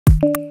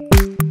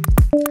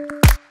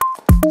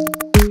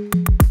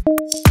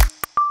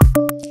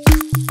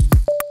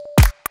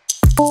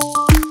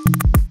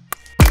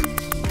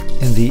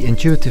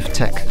intuitive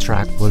tech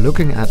track, we're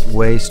looking at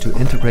ways to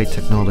integrate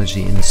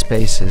technology in the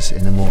spaces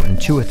in a more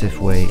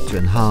intuitive way to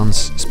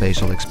enhance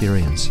spatial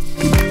experience.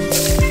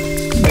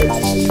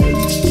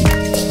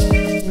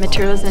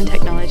 Materials and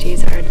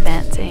technologies are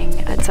advancing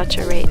at such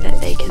a rate that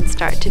they can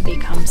start to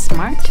become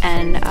smart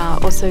and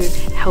also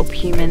help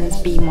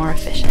humans be more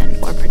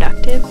efficient or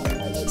productive.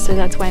 So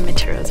that's why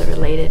materials are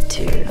related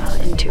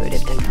to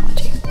intuitive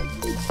technology.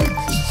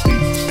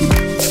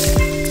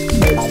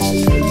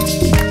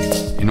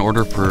 In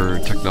order for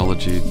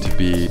technology to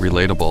be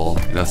relatable,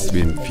 it has to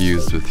be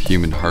infused with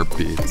human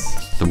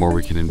heartbeats. The more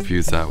we can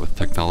infuse that with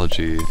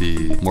technology,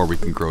 the more we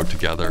can grow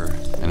together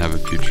and have a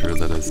future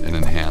that is an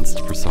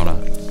enhanced persona.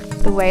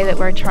 The way that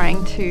we're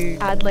trying to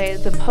add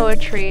layers of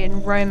poetry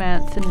and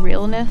romance and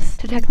realness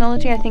to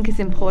technology, I think, is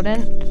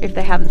important. If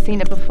they haven't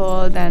seen it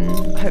before, then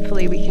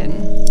hopefully we can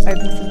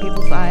open